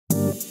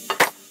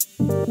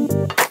Hi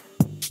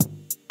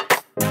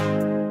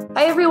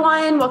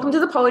everyone, welcome to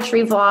the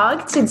Poetry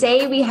Vlog.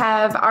 Today we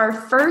have our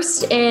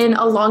first in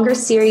a longer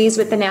series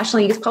with the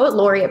National Youth Poet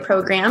Laureate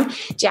Program,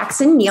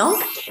 Jackson Neal.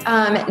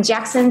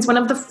 Jackson's one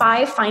of the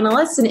 5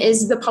 finalists and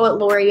is the Poet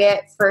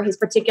Laureate for his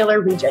particular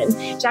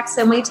region.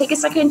 Jackson, will you take a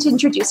second to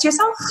introduce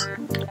yourself?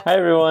 Hi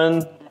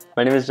everyone.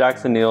 My name is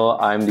Jackson Neal.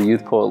 I'm the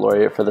Youth Poet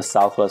Laureate for the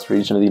Southwest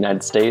region of the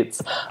United States.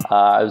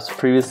 I was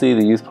previously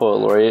the Youth Poet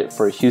Laureate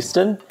for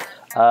Houston.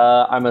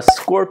 I'm a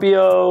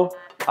Scorpio.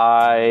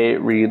 I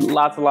read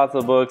lots and lots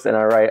of books, and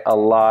I write a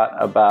lot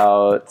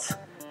about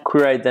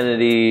queer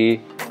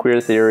identity,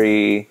 queer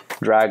theory,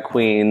 drag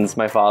queens,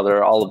 my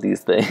father, all of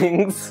these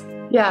things.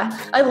 Yeah,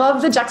 I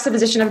love the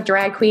juxtaposition of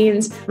drag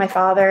queens, my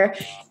father,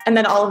 and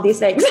then all of these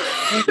things.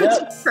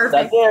 Yep,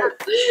 perfect.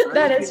 That's it.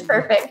 That is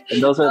perfect.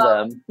 And those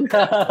are them.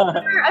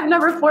 I've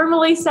never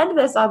formally said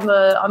this on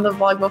the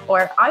vlog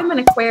before. I'm an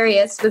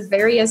Aquarius with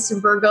various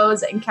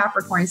Virgos and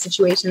Capricorn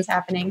situations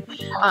happening.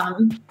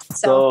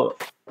 So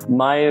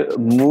my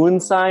moon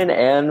sign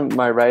and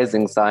my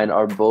rising sign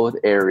are both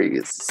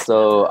Aries.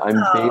 So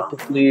I'm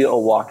basically a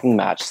walking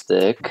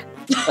matchstick.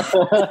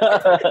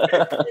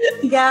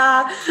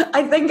 Yeah,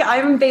 I think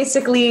I'm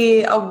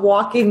basically a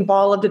walking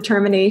ball of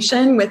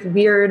determination with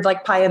weird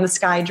like pie in the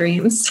sky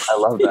dreams. I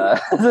love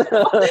that.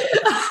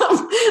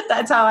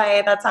 That's how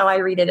I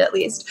read it, at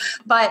least.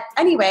 But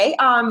anyway,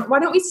 why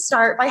don't we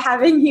start by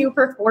having you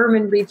perform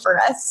and read for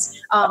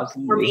us,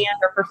 perform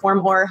or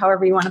perform, or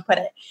however you want to put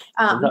it.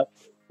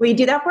 Will you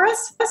do that for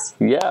us?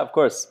 Yeah, of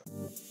course.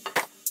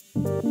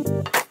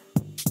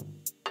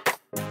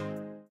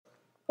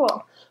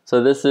 Cool.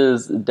 So this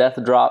is Death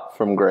Drop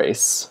from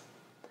Grace.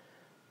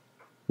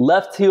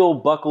 Left heel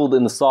buckled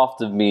in the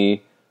soft of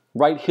me,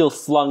 right heel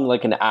slung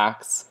like an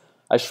axe.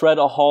 I shred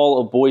a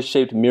hall of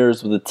boy-shaped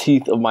mirrors with the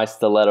teeth of my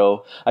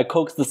stiletto. I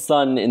coax the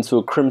sun into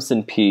a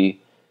crimson pea.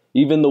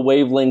 Even the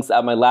wavelengths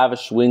at my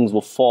lavish wings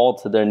will fall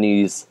to their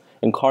knees.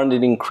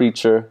 Incarnating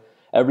creature,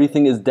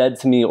 everything is dead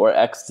to me or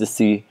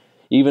ecstasy.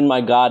 Even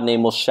my god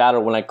name will shatter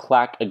when I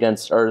clack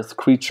against earth,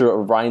 creature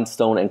of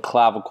rhinestone and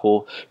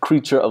clavicle,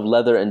 creature of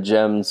leather and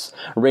gems.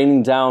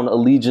 Raining down, a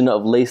legion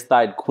of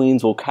lace-thighed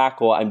queens will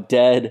cackle. I'm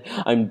dead,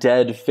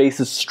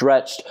 faces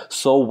stretched,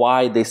 so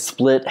wide they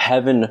split,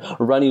 heaven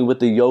running with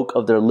the yolk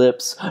of their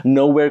lips.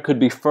 Nowhere could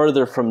be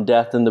further from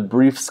death than the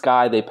brief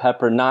sky they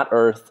pepper, not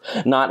earth,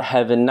 not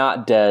heaven,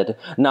 not dead,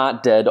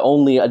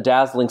 only a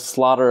dazzling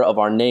slaughter of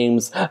our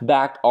names,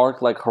 back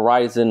arc like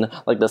horizon,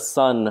 like the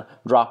sun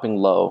dropping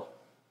low.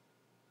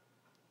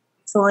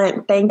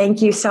 Excellent.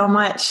 Thank you so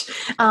much.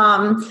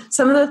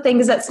 Some of the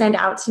things that stand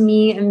out to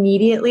me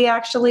immediately,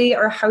 actually,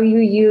 are how you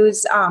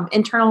use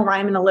internal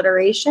rhyme and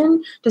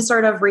alliteration to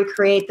sort of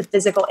recreate the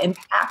physical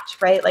impact,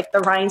 right? Like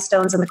the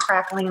rhinestones and the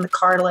crackling and the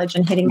cartilage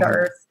and hitting the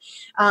earth.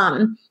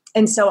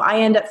 And so I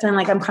end up feeling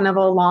like I'm kind of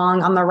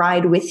along on the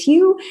ride with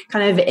you,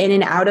 kind of in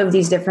and out of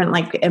these different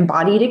like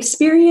embodied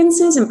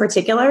experiences in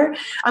particular.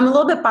 I'm a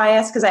little bit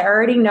biased because I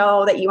already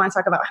know that you want to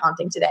talk about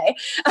haunting today.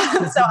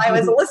 So I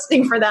was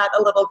listening for that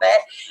a little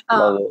bit.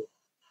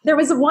 There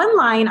was one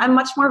line, I'm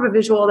much more of a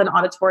visual than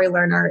auditory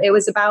learner. It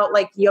was about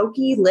like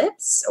yolky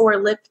lips or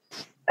lip.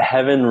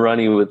 Heaven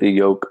running with the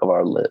yolk of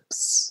our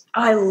lips.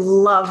 I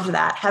love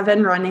that.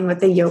 Heaven running with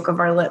the yolk of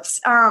our lips.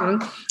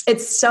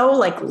 It's so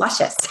like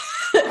luscious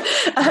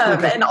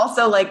and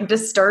also like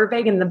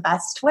disturbing in the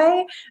best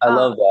way. I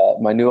love that.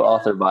 My new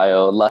author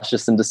bio,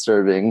 luscious and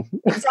disturbing.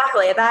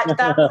 Exactly. That's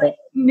like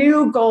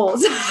new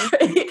goals.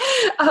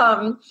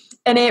 And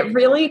it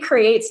really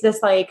creates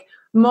this like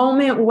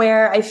moment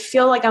where I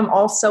feel like I'm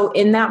also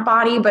in that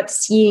body, but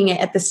seeing it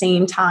at the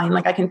same time.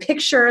 Like I can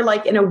picture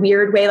like in a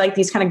weird way, like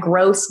these kind of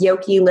gross,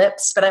 yolky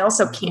lips, but I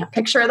also can't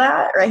picture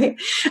that. Right.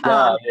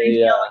 I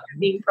feel like I'm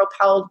being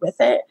propelled with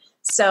it.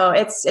 So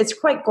it's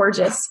quite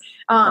gorgeous.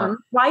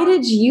 Why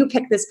did you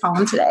pick this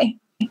poem today?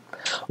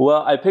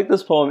 Well, I picked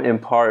this poem in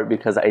part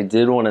because I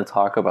did want to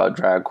talk about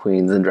drag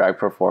queens and drag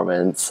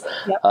performance,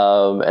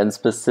 and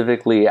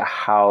specifically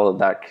how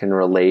that can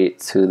relate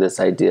to this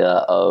idea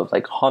of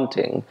like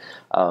haunting,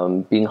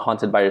 being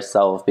haunted by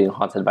yourself, being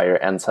haunted by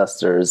your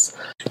ancestors.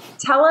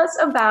 Tell us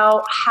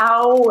about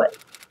how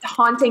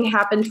haunting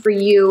happened for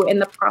you in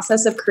the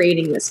process of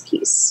creating this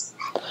piece.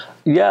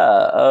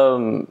 Yeah,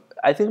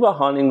 I think about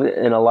haunting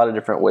in a lot of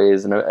different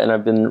ways, and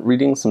I've been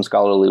reading some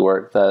scholarly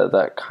work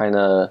that kind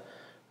of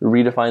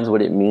redefines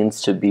what it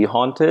means to be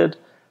haunted,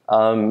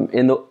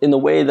 in the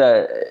way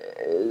that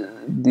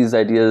these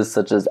ideas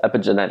such as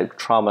epigenetic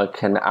trauma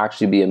can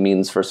actually be a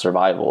means for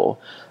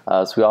survival.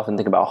 So we often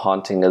think about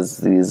haunting as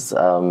these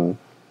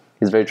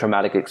very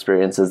traumatic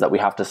experiences that we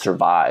have to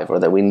survive or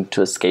that we need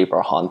to escape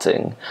our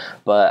haunting.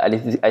 But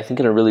I think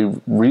in a really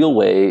real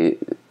way,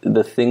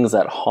 the things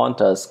that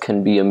haunt us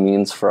can be a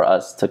means for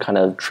us to kind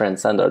of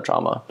transcend our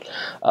trauma.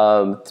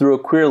 Through a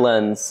queer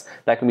lens,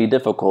 that can be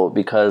difficult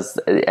because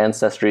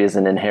ancestry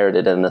isn't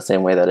inherited in the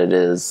same way that it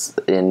is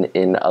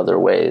in other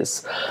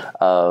ways.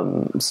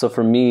 So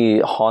for me,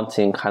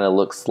 haunting kind of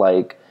looks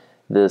like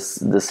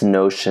this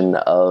notion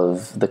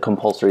of the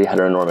compulsory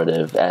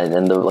heteronormative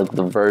and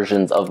the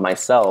versions of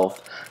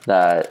myself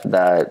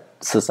that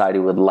society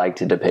would like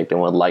to depict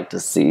and would like to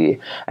see,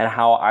 and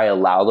how I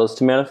allow those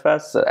to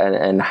manifest,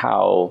 and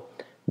how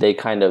they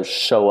kind of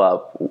show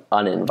up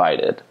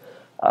uninvited.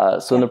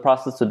 So in the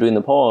process of doing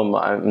the poem,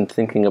 I'm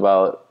thinking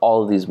about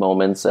all of these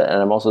moments,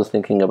 and I'm also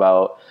thinking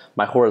about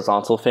my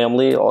horizontal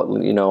family,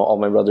 all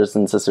my brothers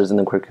and sisters in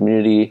the queer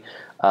community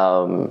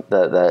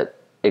that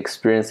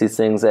experience these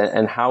things,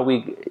 and how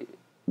we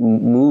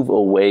move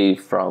away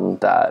from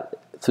that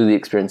through the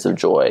experience of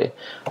joy.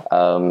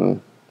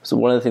 So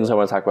one of the things I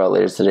want to talk about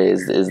later today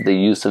is the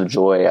use of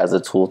joy as a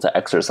tool to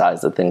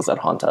exercise the things that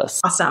haunt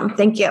us. Awesome.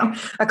 Thank you.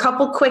 A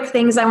couple quick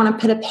things I want to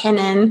put a pin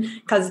in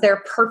because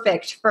they're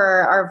perfect for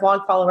our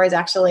vlog followers,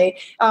 actually.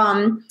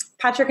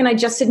 Patrick and I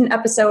just did an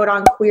episode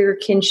on queer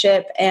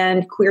kinship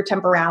and queer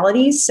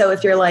temporalities. So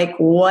if you're like,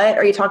 what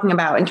are you talking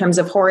about in terms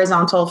of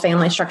horizontal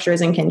family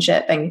structures and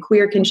kinship and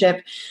queer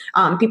kinship,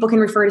 people can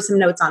refer to some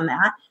notes on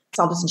that.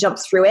 So I'll just jump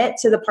through it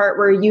to the part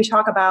where you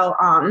talk about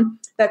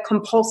the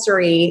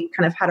compulsory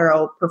kind of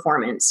hetero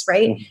performance,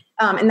 right?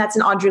 Mm-hmm. And that's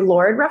an Audre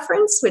Lorde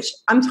reference, which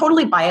I'm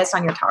totally biased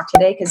on your talk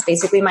today because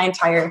basically my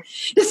entire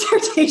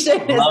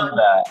dissertation is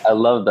I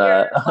love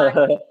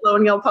that.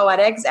 Colonial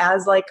poetics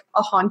as like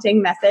a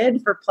haunting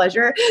method for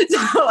pleasure.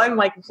 So I'm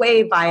like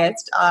way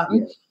biased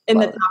in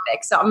the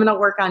topic. So I'm going to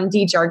work on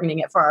de-jargoning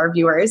it for our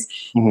viewers.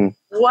 Mm-hmm.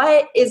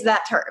 What is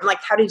that term? Like,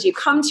 how did you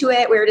come to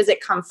it? Where does it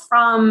come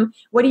from?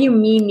 What do you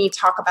mean when you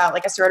talk about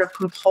like a sort of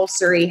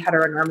compulsory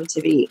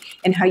heteronormativity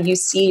and how you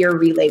see your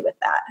relay with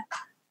that?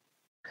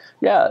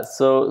 Yeah,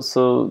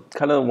 so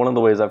kind of one of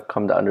the ways I've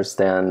come to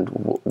understand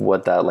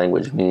what that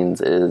language means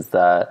is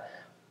that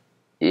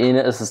in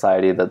a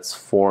society that's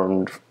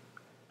formed,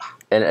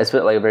 and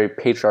especially like a very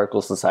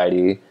patriarchal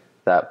society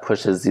that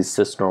pushes these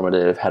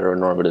cisnormative,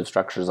 heteronormative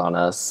structures on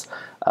us,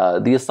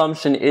 the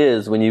assumption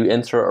is when you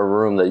enter a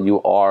room that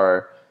you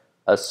are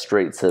a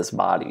straight cis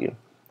body.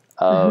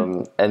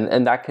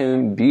 And that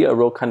can be a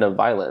real kind of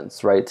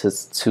violence, right?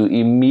 To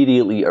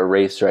immediately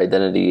erase your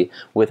identity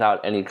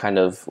without any kind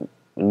of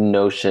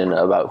notion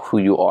about who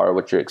you are,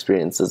 what your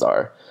experiences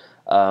are.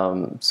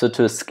 So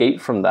to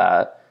escape from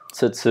that,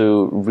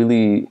 to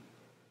really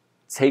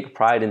take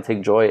pride and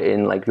take joy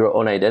in like your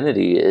own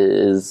identity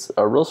is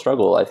a real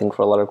struggle, I think,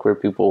 for a lot of queer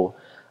people,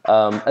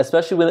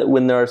 especially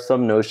when there are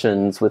some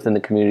notions within the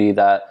community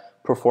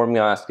that performing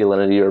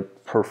masculinity or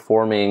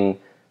performing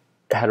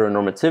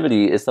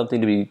heteronormativity is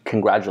something to be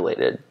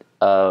congratulated.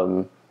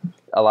 A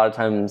lot of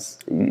times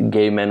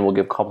gay men will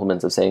give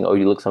compliments of saying, oh,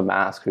 you look so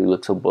masc, or you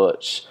look so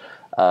butch.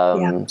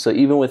 So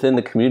even within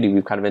the community,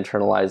 we've kind of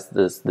internalized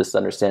this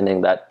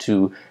understanding that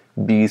to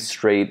be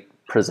straight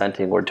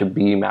presenting or to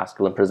be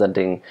masculine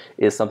presenting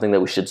is something that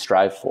we should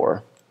strive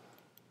for.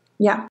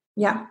 Yeah.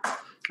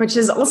 Which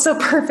is also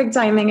perfect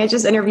timing. I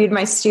just interviewed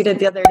my student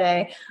the other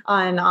day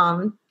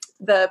on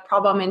the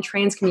problem in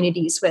trans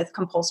communities with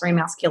compulsory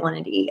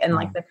masculinity and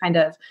like the kind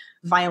of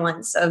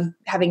violence of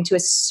having to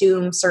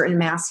assume certain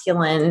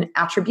masculine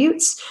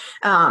attributes.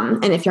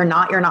 And if you're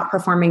not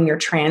performing your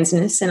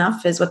transness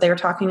enough is what they were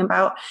talking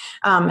about.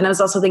 And I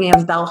was also thinking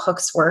of Bell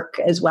Hook's work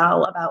as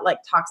well about like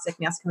toxic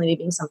masculinity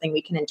being something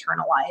we can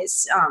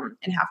internalize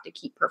and have to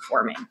keep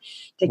performing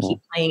to keep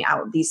playing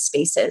out these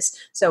spaces.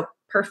 So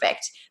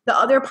perfect. The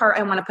other part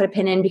I want to put a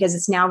pin in because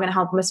it's now going to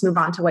help us move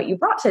on to what you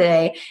brought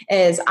today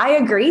is I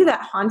agree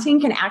that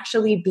haunting can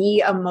actually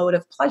be a mode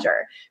of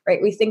pleasure,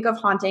 right? We think of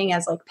haunting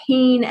as like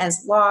pain,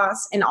 as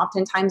loss, and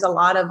oftentimes a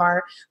lot of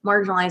our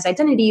marginalized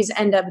identities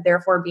end up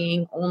therefore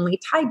being only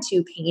tied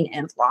to pain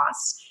and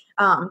loss.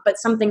 But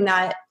something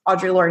that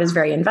Audre Lorde is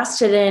very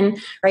invested in,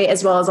 right,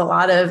 as well as a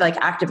lot of like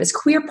activist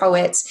queer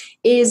poets,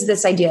 is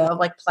this idea of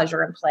like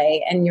pleasure and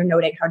play. And you're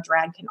noting how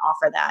drag can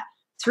offer that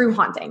through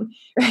haunting,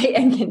 right,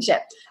 and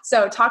kinship.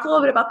 So talk a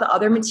little bit about the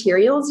other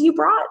materials you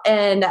brought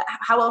and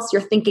how else you're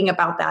thinking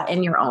about that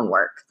in your own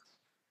work.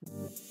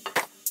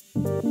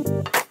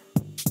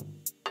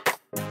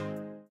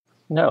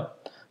 No.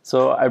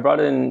 So I brought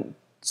in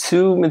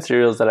two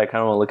materials that I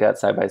kind of want to look at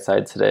side by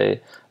side today.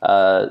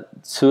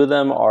 Two of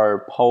them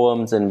are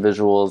poems and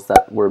visuals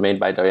that were made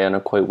by Diana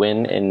Coy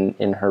Wynn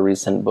in her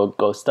recent book,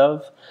 Ghost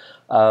of.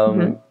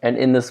 And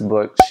in this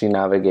book, she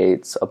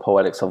navigates a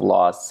poetics of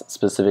loss,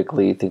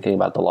 specifically thinking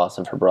about the loss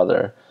of her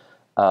brother.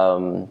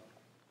 And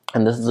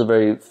this is a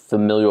very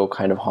familial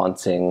kind of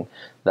haunting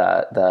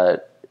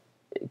that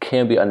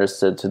can be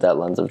understood through that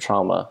lens of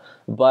trauma.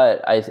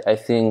 But I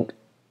think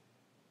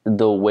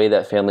the way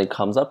that family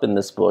comes up in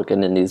this book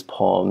and in these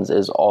poems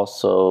is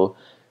also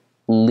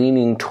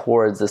leaning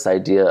towards this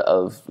idea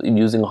of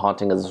using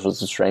haunting as a source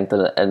of strength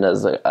and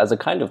as a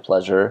kind of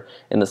pleasure,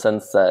 in the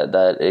sense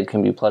that it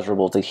can be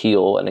pleasurable to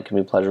heal and it can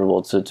be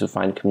pleasurable to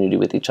find community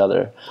with each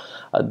other.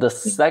 The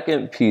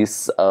second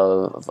piece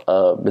of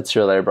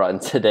material that I brought in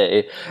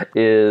today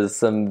is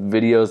some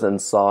videos and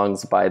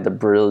songs by the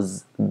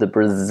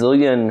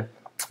Brazilian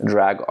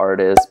drag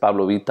artist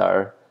Pablo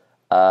Vittar.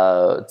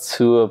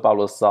 Two of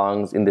Pablo's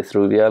songs,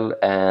 Indetruvial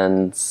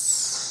and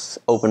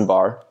Open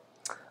Bar.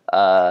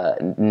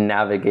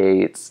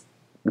 navigate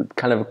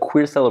kind of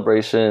queer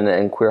celebration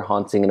and queer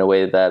haunting in a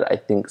way that I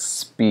think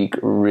speak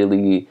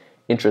really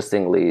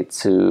interestingly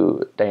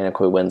to Diana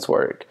Coy Wynn's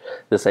work.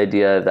 This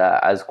idea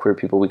that as queer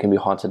people, we can be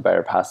haunted by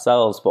our past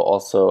selves, but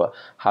also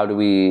how do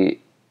we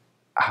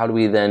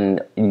then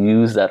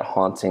use that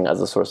haunting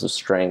as a source of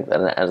strength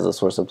and as a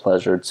source of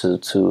pleasure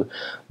to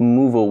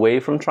move away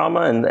from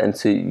trauma and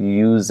to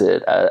use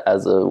it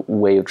as a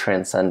way of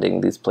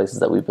transcending these places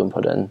that we've been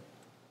put in.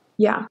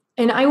 Yeah.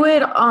 And I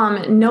would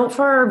note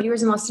for our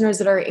viewers and listeners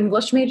that are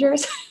English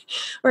majors,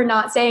 we're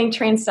not saying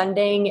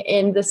transcending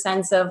in the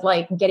sense of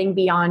like getting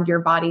beyond your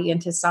body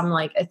into some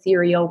like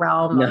ethereal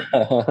realm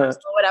or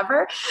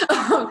whatever.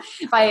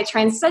 By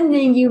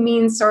transcending, you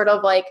mean sort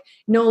of like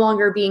no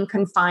longer being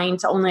confined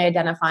to only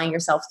identifying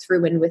yourself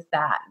through and with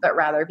that, but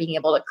rather being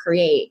able to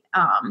create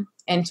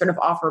and sort of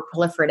offer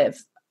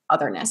proliferative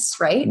otherness,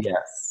 right?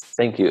 Yes.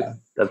 Thank you.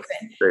 That's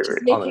very,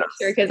 very on the nose.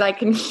 Because I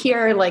can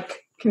hear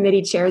like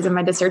committee chairs in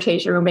my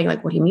dissertation room being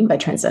like, what do you mean by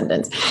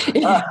transcendence?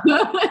 The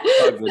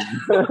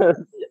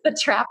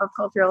trap of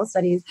cultural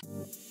studies.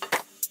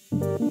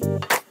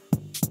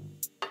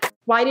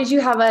 Why did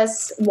you have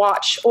us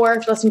watch, or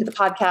if you listen to the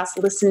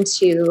podcast, listen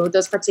to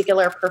those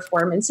particular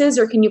performances?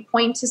 Or can you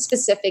point to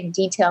specific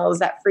details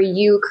that for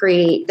you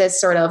create this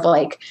sort of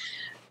like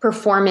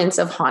performance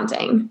of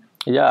haunting?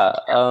 Yeah.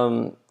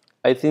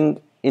 I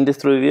think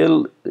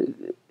Indescribable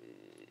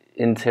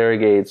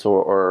interrogates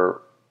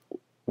or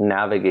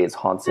navigates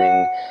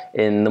haunting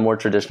in the more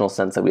traditional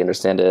sense that we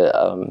understand it.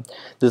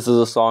 This is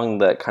a song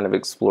that kind of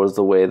explores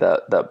the way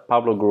that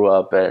Pablo grew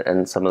up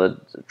and some of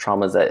the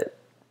traumas that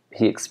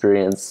he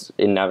experienced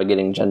in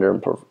navigating gender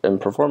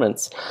and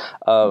performance.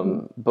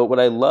 But what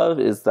I love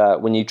is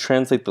that when you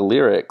translate the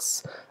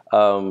lyrics,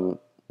 the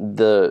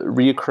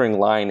reoccurring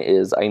line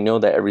is, I know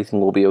that everything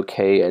will be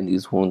okay and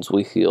these wounds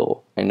will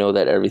heal. I know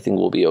that everything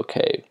will be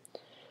okay.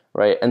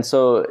 Right? And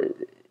so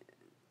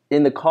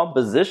in the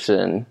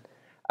composition,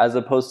 as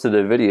opposed to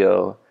the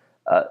video,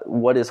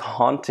 what is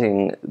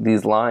haunting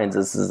these lines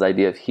is this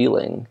idea of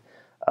healing.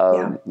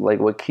 Like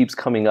what keeps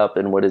coming up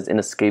and what is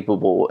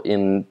inescapable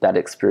in that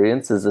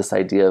experience is this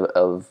idea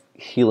of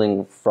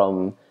healing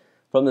from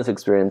this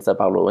experience that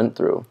Pablo went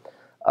through.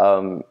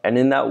 And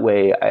in that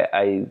way,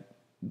 I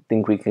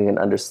think we can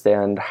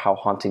understand how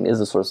haunting is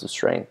a source of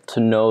strength,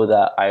 to know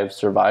that I've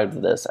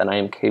survived this and I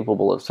am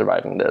capable of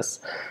surviving this,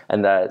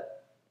 and that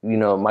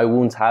my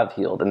wounds have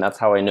healed, and that's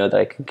how I know that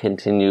I can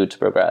continue to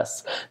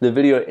progress. The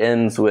video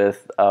ends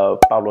with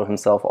Pablo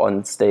himself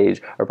on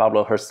stage, or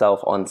Pablo herself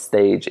on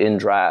stage in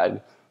drag,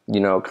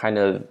 kind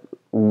of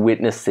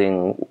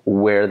witnessing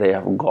where they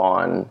have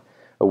gone,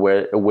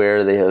 or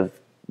where they have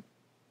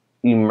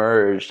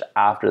emerged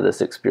after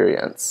this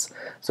experience.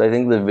 So I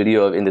think the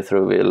video of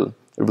Indescribable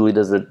really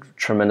does a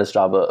tremendous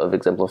job of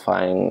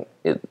exemplifying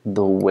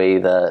the way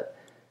that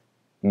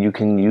you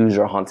can use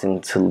your haunting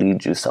to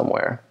lead you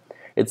somewhere.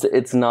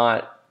 It's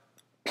not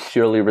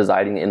purely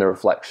residing in a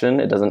reflection.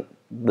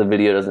 The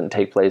video doesn't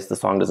take place, the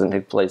song doesn't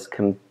take place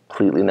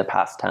completely in the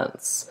past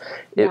tense.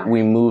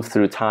 We move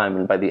through time,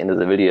 and by the end of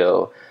the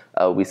video,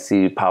 we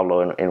see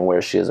Pablo and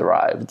where she has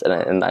arrived.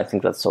 And I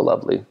think that's so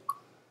lovely.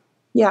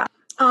 Yeah.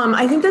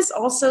 I think this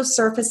also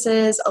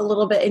surfaces a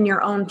little bit in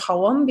your own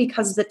poem,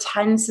 because the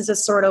tense is a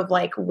sort of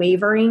like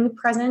wavering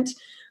present.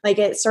 Like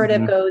it sort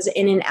of goes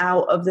in and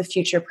out of the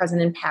future,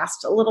 present, and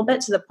past a little bit,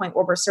 to the point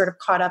where we're sort of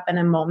caught up in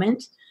a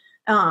moment.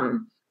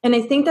 And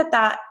I think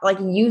that like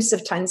use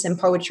of tense in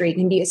poetry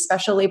can be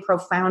especially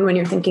profound when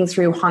you're thinking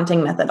through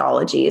haunting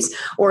methodologies,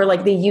 or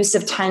like the use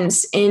of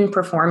tense in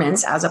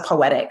performance as a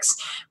poetics,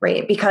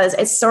 right? Because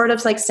it's sort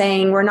of like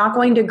saying we're not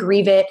going to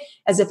grieve it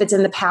as if it's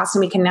in the past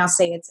and we can now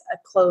say it's a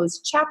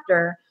closed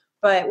chapter,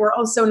 but we're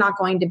also not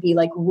going to be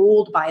like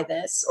ruled by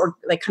this or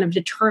like kind of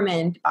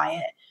determined by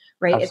it,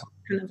 right? Absolutely. It's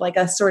kind of like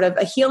a sort of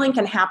a healing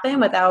can happen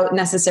without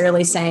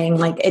necessarily saying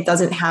like it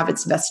doesn't have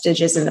its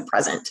vestiges in the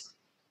present.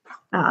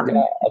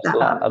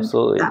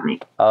 Absolutely.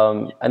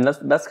 And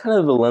that's kind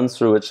of the lens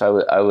through which I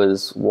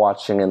was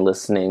watching and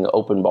listening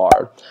Open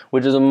Bar,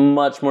 which is a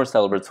much more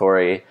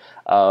celebratory.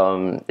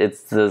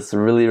 It's this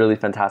really, really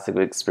fantastic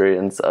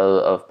experience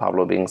of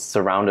Pablo being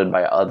surrounded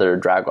by other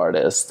drag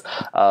artists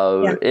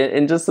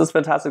in just this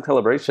fantastic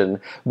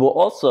celebration. But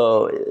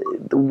also,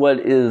 what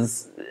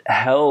is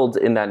held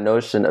in that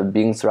notion of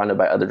being surrounded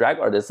by other drag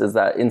artists is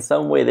that in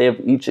some way they have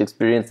each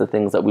experienced the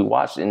things that we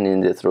watched in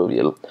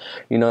Indescribable.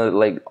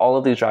 Like all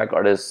of these drag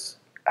artists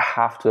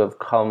have to have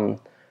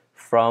come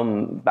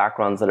from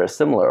backgrounds that are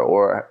similar,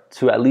 or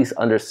to at least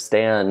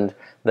understand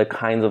the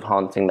kinds of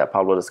haunting that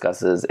Pablo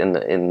discusses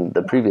in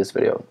the previous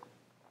video.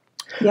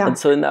 Yeah. And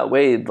so in that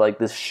way, like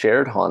this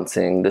shared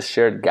haunting, this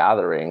shared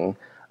gathering,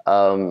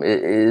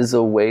 it is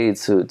a way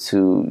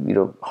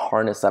to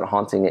harness that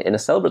haunting in a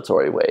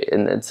celebratory way,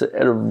 and it's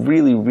in a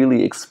really,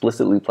 really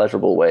explicitly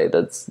pleasurable way.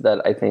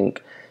 That I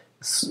think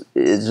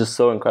is just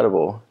so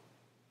incredible.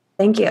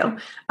 Thank you.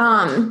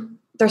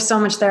 There's so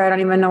much there. I don't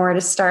even know where to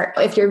start.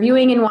 If you're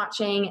viewing and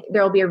watching,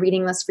 there will be a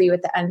reading list for you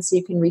at the end so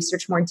you can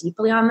research more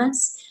deeply on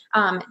this.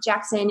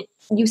 Jackson,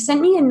 you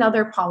sent me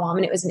another poem,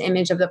 and it was an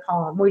image of the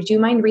poem. Would you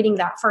mind reading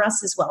that for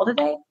us as well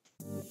today?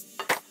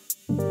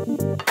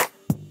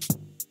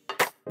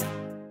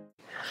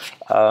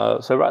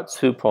 So I brought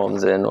two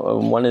poems in.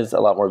 One is a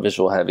lot more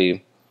visual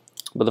heavy,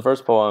 but the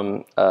first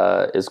poem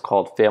is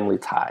called Family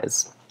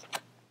Ties.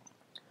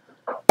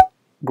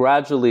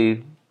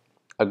 Gradually,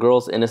 a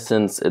girl's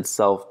innocence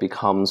itself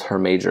becomes her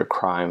major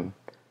crime.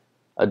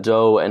 A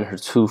doe and her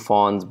two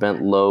fawns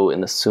bent low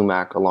in the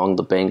sumac along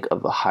the bank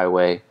of the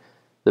highway,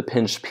 the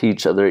pinched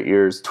peach of their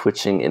ears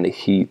twitching in the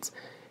heat.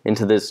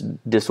 Into this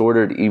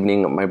disordered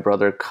evening, my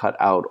brother cut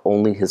out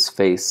only his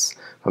face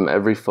from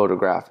every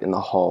photograph in the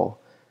hall,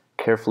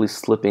 carefully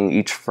slipping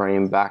each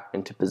frame back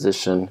into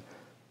position.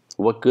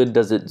 What good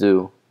does it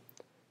do?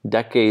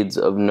 Decades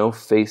of no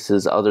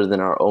faces other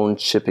than our own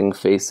chipping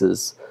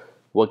faces.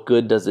 What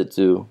good does it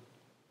do?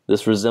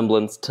 This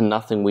resemblance to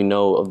nothing we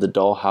know of the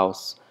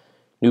dollhouse.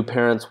 New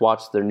parents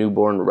watch their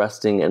newborn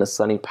resting in a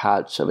sunny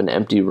patch of an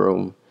empty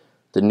room,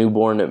 the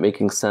newborn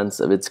making sense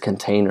of its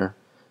container.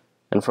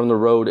 And from the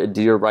road a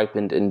deer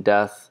ripened in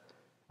death,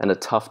 and a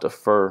tuft of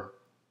fir,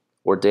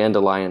 or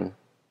dandelion,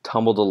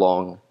 tumbled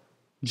along,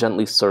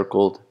 gently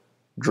circled,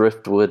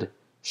 driftwood,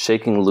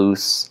 shaking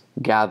loose,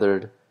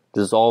 gathered,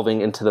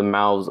 dissolving into the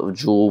mouths of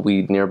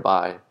jewelweed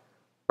nearby.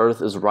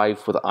 Earth is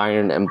rife with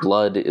iron and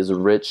blood is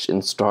rich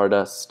in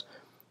stardust.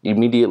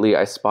 Immediately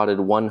I spotted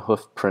one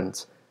hoof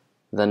print,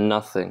 then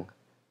nothing,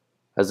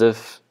 as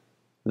if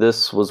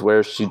this was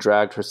where she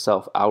dragged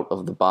herself out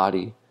of the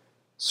body,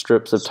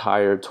 strips of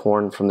tire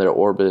torn from their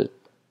orbit.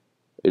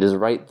 It is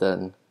right,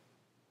 then,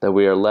 that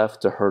we are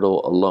left to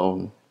hurtle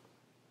alone.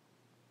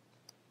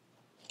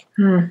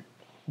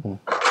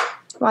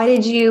 Why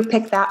did you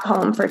pick that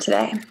poem for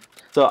today?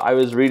 So I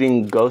was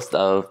reading Ghost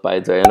of by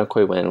Diana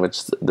Coy Wynn,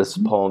 which this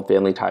poem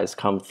Family Ties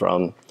come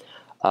from.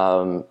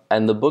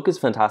 And the book is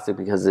fantastic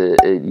because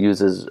it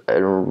uses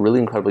a really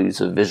incredible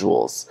use of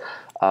visuals.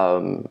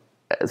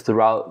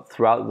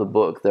 Throughout the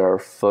book, there are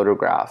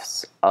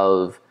photographs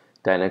of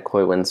Diana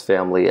Coy Wynn's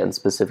family, and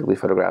specifically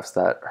photographs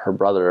that her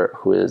brother,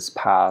 who is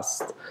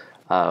passed,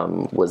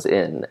 was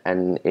in.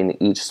 And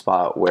in each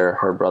spot where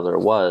her brother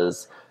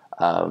was,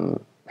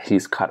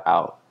 he's cut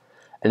out.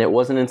 And it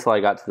wasn't until I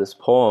got to this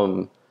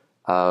poem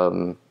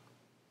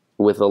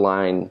with the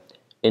line,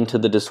 "Into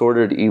the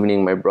disordered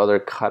evening, my brother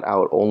cut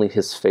out only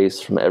his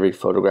face from every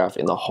photograph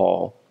in the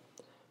hall."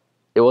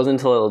 It wasn't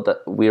until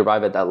we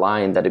arrive at that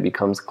line that it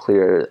becomes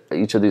clear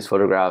each of these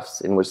photographs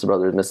in which the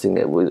brother is missing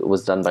it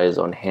was done by his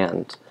own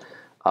hand.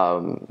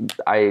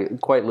 I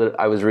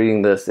was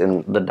reading this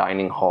in the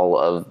dining hall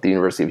of the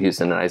University of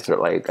Houston, and I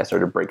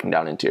started breaking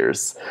down in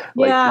tears.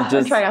 Yeah,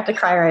 I'm trying not to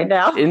cry right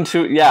now.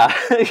 Yeah.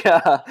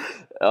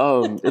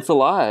 It's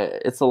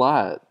a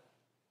lot.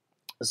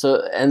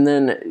 So, and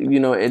then,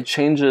 it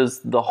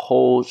changes the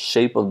whole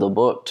shape of the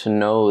book to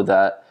know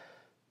that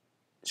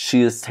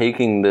she is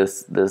taking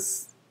this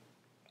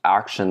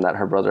action that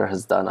her brother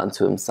has done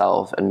unto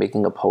himself and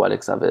making a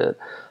poetics of it.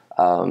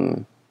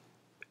 And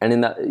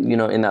in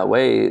that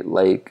way,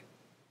 like,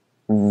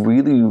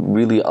 really,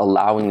 really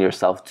allowing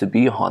yourself to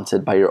be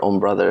haunted by your own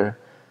brother,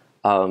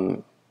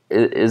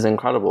 is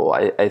incredible.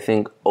 I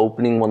think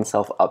opening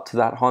oneself up to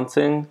that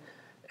haunting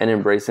and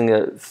embracing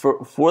it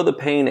for the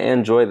pain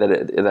and joy that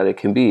it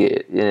can be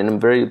in a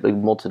very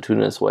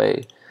multitudinous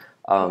way,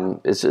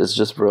 it's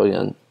just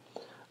brilliant.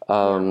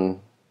 And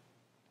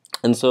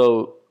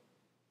so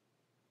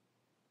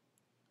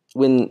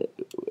when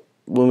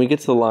we get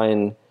to the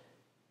line,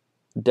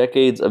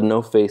 decades of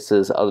no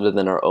faces other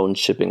than our own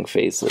chipping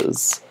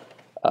faces,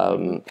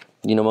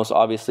 most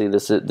obviously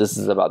this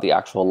is about the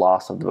actual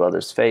loss of the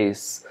brother's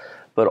face.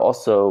 But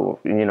also,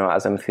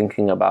 as I'm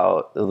thinking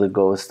about the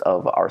ghost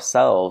of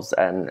ourselves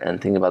and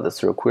thinking about this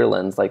through a queer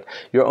lens, like,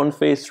 your own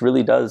face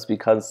really does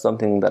become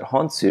something that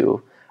haunts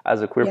you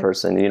as a queer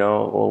person.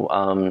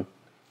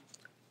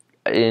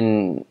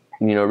 In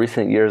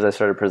recent years, I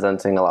started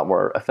presenting a lot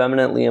more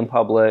effeminately in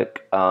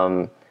public,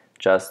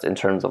 just in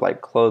terms of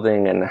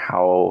clothing and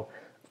how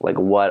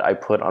what I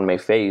put on my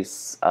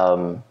face.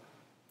 And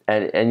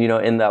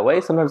in that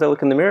way, sometimes I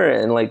look in the mirror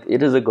and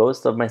it is a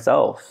ghost of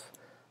myself.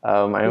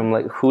 I'm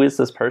like, who is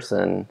this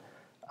person?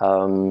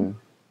 And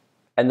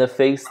the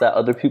face that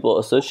other people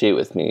associate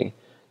with me.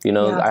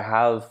 I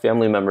have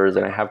family members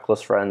and I have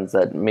close friends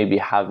that maybe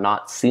have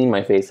not seen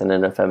my face in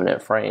an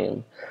effeminate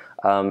frame.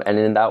 And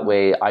in that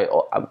way,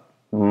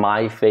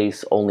 my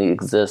face only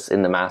exists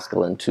in the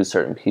masculine to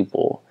certain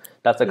people.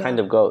 That's a kind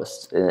of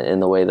ghost in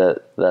the way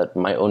that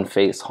my own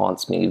face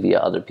haunts me via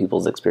other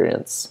people's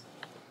experience.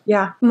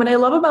 Yeah. What I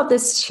love about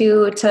this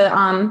too,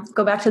 to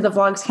go back to the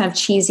vlog's kind of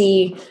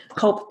cheesy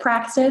hope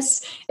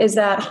practice, is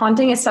that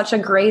haunting is such a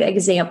great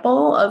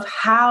example of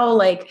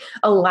how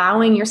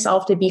allowing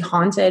yourself to be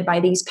haunted by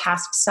these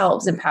past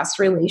selves and past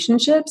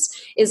relationships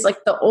is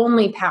the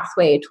only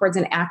pathway towards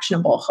an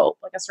actionable hope,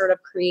 a sort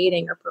of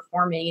creating or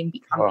performing and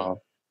becoming. Wow.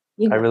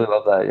 I really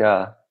love that.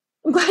 Yeah.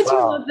 I'm glad you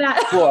love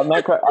that. Cool. I'm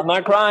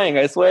not crying.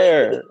 I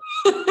swear.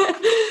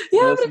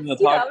 Listen to the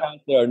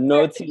podcast. There are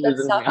no tears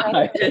in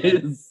my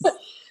eyes.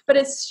 But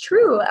it's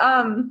true.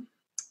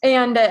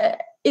 And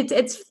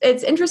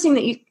it's interesting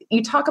that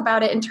you talk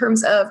about it in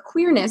terms of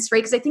queerness, right?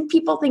 Because I think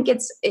people think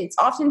it's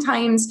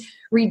oftentimes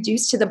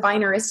reduced to the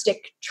binaristic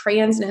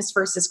transness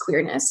versus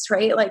queerness,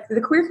 right? Like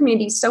the queer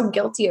community is so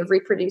guilty of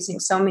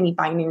reproducing so many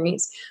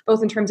binaries,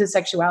 both in terms of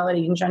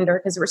sexuality and gender,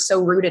 because we're so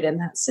rooted in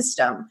that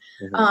system.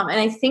 And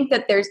I think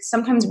that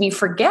sometimes we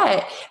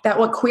forget that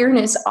what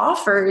queerness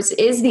offers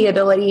is the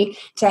ability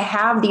to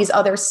have these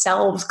other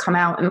selves come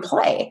out and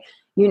play.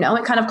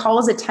 It kind of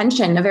calls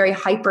attention in a very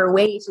hyper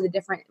way to the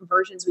different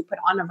versions we put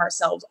on of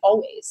ourselves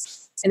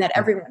always, and that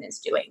everyone is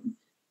doing,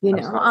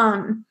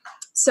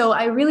 So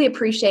I really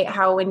appreciate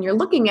how when you're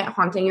looking at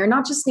haunting, you're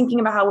not just thinking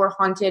about how we're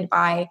haunted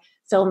by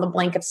fill in the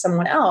blank of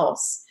someone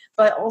else,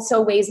 but also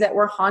ways that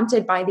we're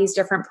haunted by these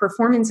different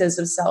performances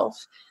of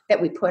self that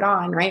we put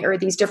on, right? Or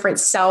these different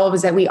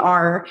selves that we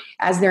are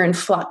as they're in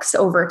flux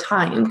over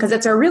time. Because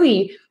it's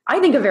I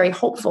think, a very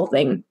hopeful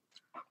thing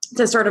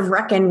to sort of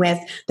reckon with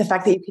the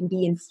fact that you can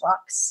be in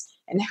flux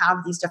and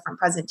have these different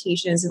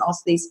presentations and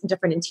also these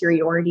different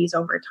interiorities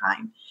over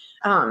time.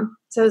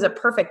 So it's a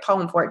perfect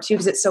poem for it too,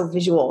 because it's so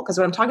visual. Because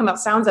when I'm talking about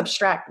sounds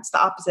abstract, it's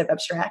the opposite of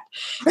abstract.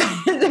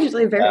 It's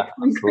actually very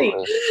concrete.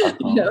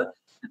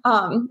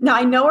 Now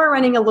I know we're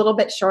running a little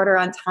bit shorter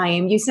on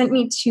time. You sent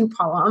me 2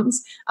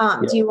 poems.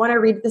 Do you want to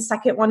read the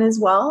second one as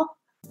well?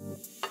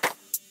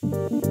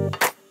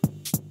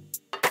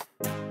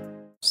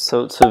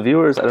 So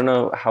viewers, I don't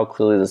know how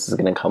clearly this is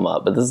going to come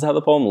up, but this is how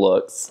the poem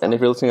looks. And if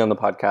you're listening on the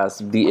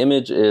podcast, the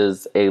image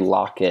is a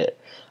locket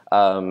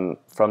from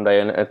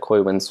Diana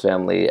Coywin's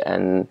family,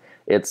 and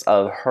it's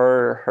of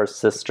her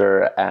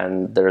sister,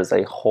 and there's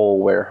a hole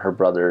where her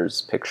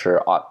brother's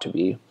picture ought to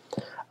be.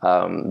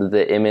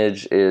 The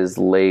image is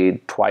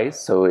laid twice,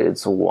 so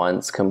it's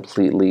once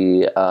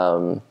completely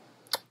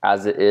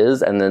as it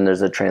is, and then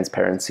there's a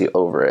transparency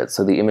over it.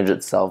 So the image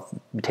itself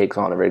takes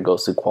on a very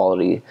ghostly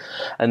quality.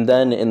 And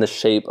then in the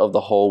shape of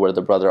the hole where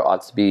the brother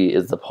ought to be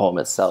is the poem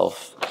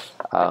itself.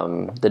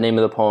 The name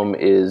of the poem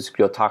is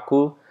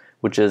Gyotaku,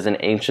 which is an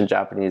ancient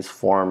Japanese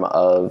form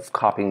of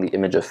copying the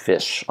image of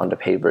fish onto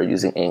paper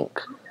using ink.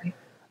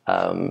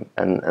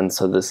 And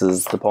so this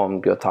is the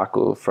poem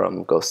Gyotaku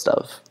from Ghost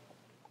of.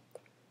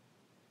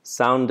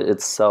 Sound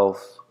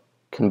itself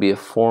can be a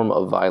form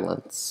of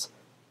violence,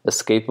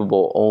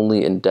 escapable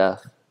only in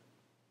death.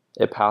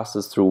 It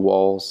passes through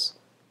walls,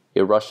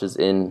 it rushes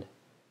in,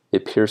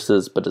 it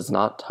pierces but does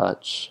not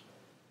touch.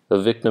 The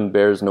victim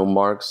bears no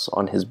marks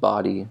on his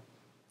body.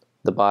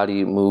 The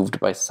body moved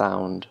by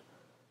sound,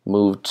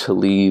 moved to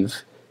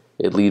leave,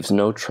 it leaves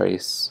no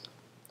trace.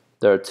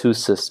 There are 2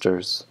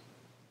 sisters.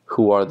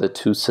 Who are the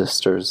 2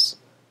 sisters?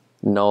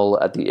 Null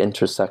at the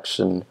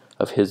intersection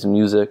of his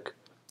music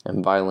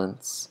and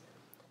violence.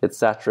 It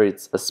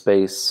saturates a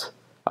space.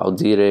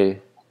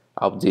 Audire,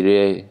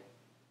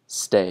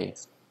 stay.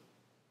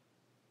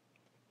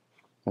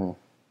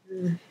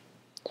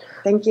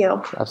 Thank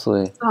you.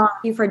 Absolutely. Thank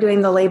you for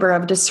doing the labor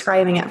of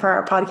describing it for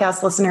our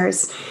podcast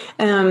listeners.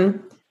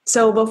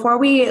 So before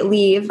we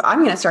leave, I'm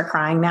going to start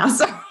crying now.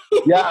 Sorry.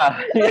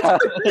 Yeah.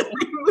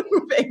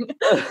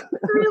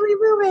 Really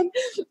moving.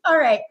 All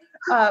right.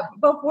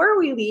 Before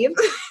we leave,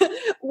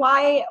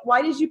 why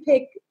did you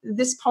pick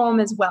this poem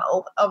as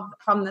well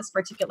from this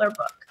particular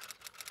book?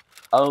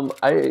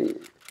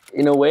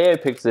 In a way, I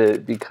picked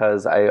it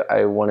because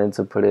I wanted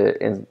to put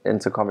it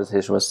into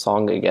conversation with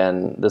song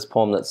again. This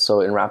poem that's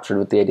so enraptured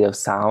with the idea of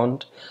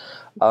sound.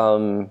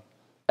 And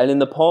in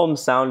the poem,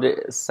 sound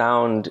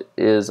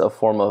is a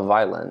form of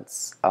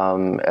violence.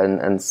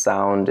 And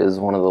sound is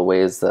one of the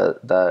ways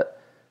that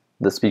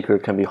the speaker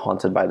can be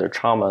haunted by their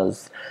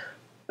traumas.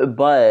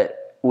 But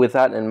with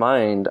that in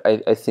mind,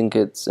 I think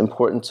it's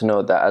important to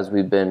note that as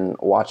we've been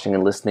watching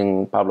and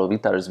listening Pablo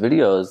Vittar's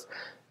videos,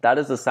 that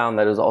is a sound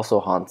that is also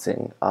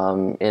haunting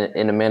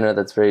in a manner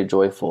that's very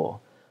joyful.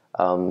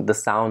 The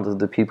sound of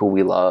the people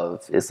we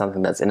love is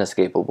something that's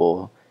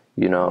inescapable,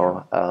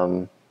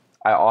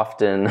 I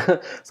often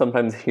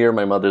sometimes hear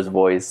my mother's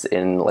voice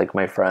in like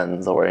my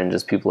friends or in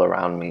just people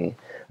around me.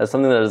 That's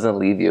something that doesn't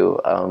leave you.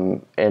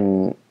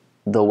 And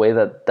the way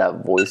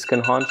that voice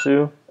can haunt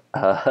you,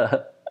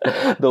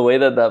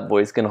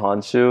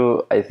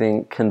 I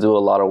think can do a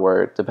lot of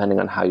work depending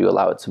on how you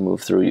allow it to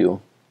move through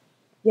you.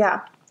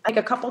 Yeah. Like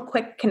a couple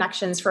quick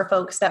connections for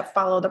folks that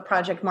follow the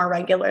project more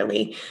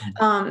regularly.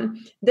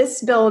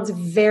 This builds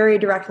very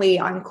directly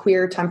on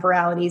queer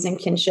temporalities and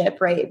kinship,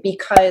 right?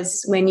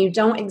 Because when you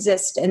don't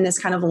exist in this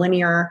kind of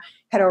linear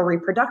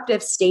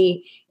heteroreproductive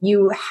state,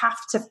 you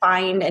have to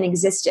find and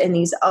exist in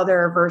these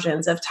other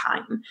versions of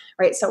time,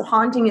 right? So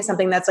haunting is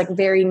something that's like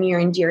very near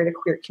and dear to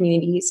queer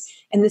communities.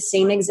 And the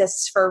same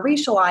exists for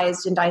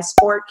racialized and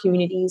diasporic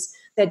communities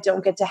that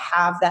don't get to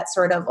have that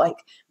sort of like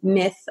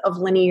myth of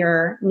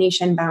linear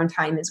nation-bound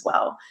time as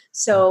well.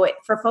 So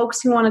for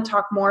folks who want to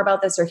talk more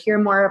about this or hear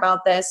more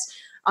about this,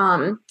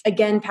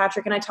 again,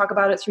 Patrick and I talk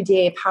about it through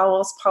D.A.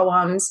 Powell's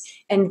poems,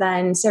 and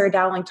then Sarah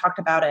Dowling talked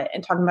about it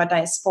and talking about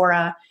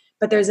diaspora.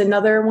 but there's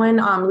another one,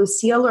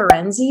 Lucia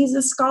Lorenzi is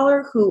a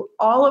scholar who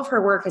all of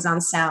her work is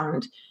on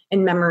sound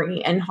and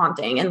memory and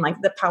haunting and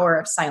like the power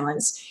of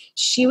silence.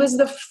 She was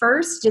the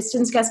first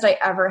distance guest I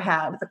ever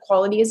had. The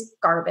quality is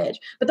garbage,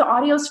 but the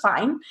audio's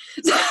fine.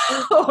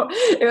 So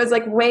it was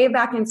like way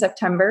back in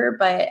September,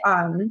 but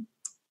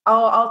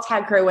I'll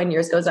tag her when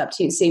yours goes up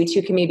too, so you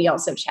two can maybe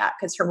also chat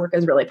because her work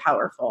is really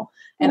powerful,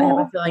 and I have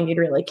a feeling you'd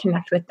really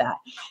connect with that.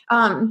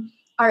 All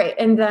right,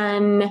 and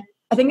then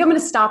I think I'm going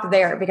to stop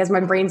there because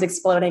my brain's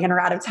exploding and we're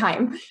out of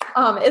time.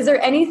 Is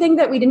there anything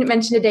that we didn't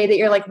mention today that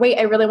you're like, wait,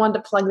 I really wanted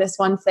to plug this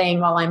one thing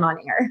while I'm on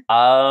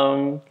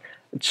air?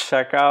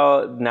 Check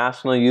out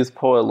National Youth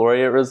Poet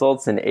Laureate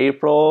results in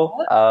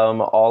April.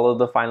 All of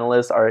the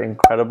finalists are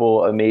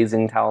incredible,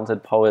 amazing,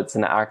 talented poets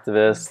and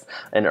activists,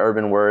 and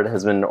Urban Word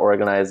has been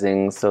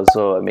organizing so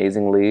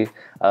amazingly.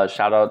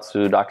 Shout out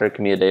to Dr.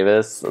 Camilla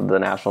Davis, the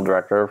national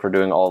director, for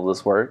doing all of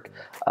this work.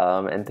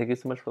 And thank you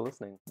so much for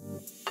listening.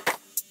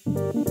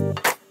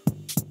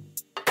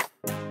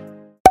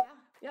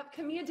 Yep,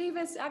 Camilla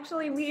Davis,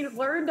 actually, we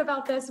learned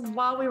about this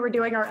while we were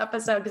doing our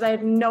episode because I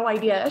had no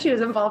idea she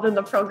was involved in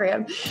the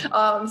program.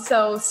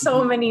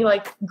 So many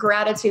like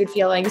gratitude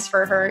feelings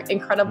for her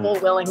incredible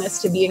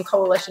willingness to be in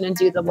coalition and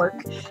do the work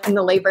in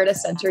the labor to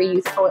center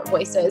youth poet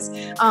voices.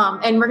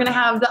 And we're going to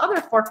have the other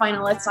 4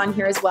 finalists on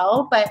here as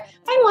well, but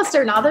finalists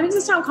or not, there's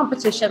a sound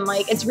competition.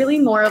 Like it's really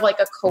more of like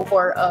a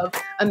cohort of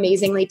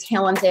amazingly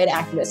talented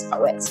activist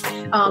poets.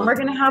 We're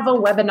going to have a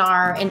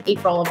webinar in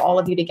April of all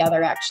of you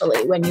together,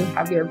 actually, when you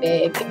have your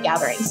big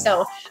gathering.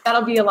 So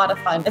that'll be a lot of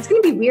fun. It's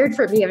going to be weird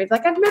for me. I mean,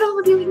 like I've met all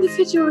of you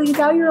individually.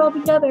 Now you're all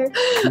together.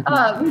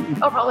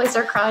 I'll probably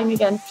start crying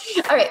again.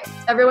 All right.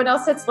 Everyone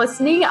else that's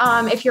listening,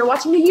 if you're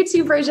watching the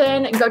YouTube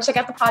version, go check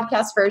out the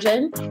podcast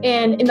version.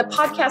 And in the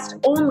podcast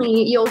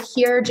only, you'll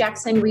hear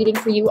Jackson reading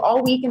for you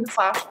all week in the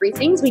flash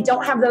briefings. We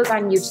don't have those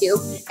on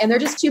YouTube, and they're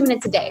just 2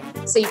 minutes a day.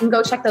 So you can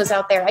go check those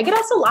out there. I get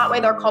asked a lot why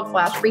they're called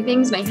flash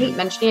briefings, and I hate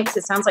mentioning it because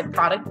it sounds like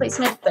product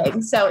placement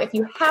thing. So if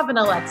you have an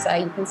Alexa,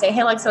 you can say,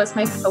 hey, Alexa, it's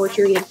my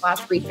poetry reading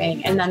flash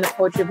briefing, and then the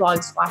Poetry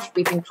Blog's flash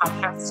briefing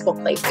podcasts will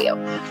play for you.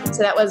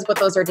 So that was what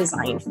those are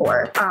designed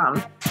for.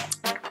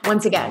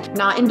 Once again,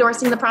 not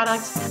endorsing the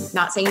product,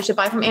 not saying you should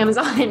buy from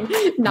Amazon,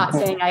 not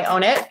saying I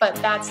own it, but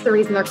that's the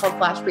reason they're called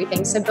flash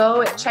briefings. So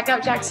go check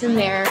out Jackson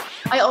there.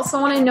 I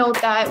also want to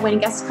note that when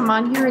guests come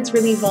on here, it's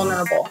really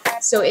vulnerable.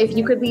 So if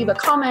you could leave a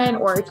comment,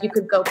 or if you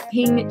could go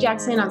ping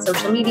Jackson on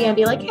social media and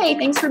be like, hey,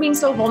 thanks for being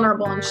so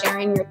vulnerable and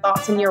sharing your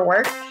thoughts and your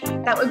work,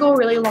 that would go a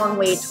really long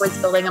way towards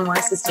building a more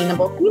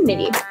sustainable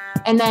community.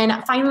 And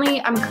then finally,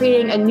 I'm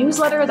creating a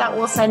newsletter that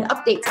will send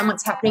updates on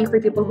what's happening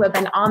for people who have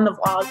been on the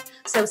vlog.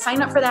 So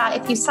sign up for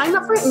that. If you sign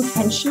up for it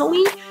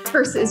intentionally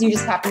versus you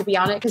just happen to be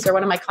on it because you're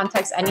one of my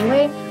contacts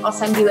anyway, I'll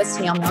send you a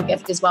snail mail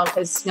gift as well,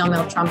 because snail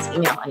mail trumps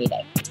email any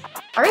day.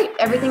 All right.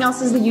 Everything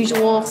else is the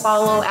usual.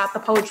 Follow at the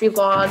Poetry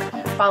Blog.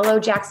 Follow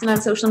Jackson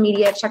on social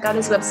media. Check out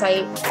his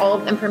website. All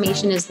of the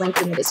information is linked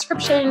in the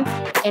description.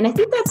 And I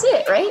think that's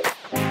it, right?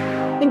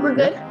 I think we're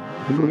good.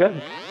 I think we're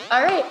good.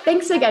 All right.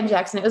 Thanks again,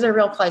 Jackson. It was a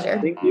real pleasure.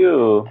 Thank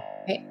you. All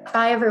right.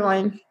 Bye,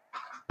 everyone.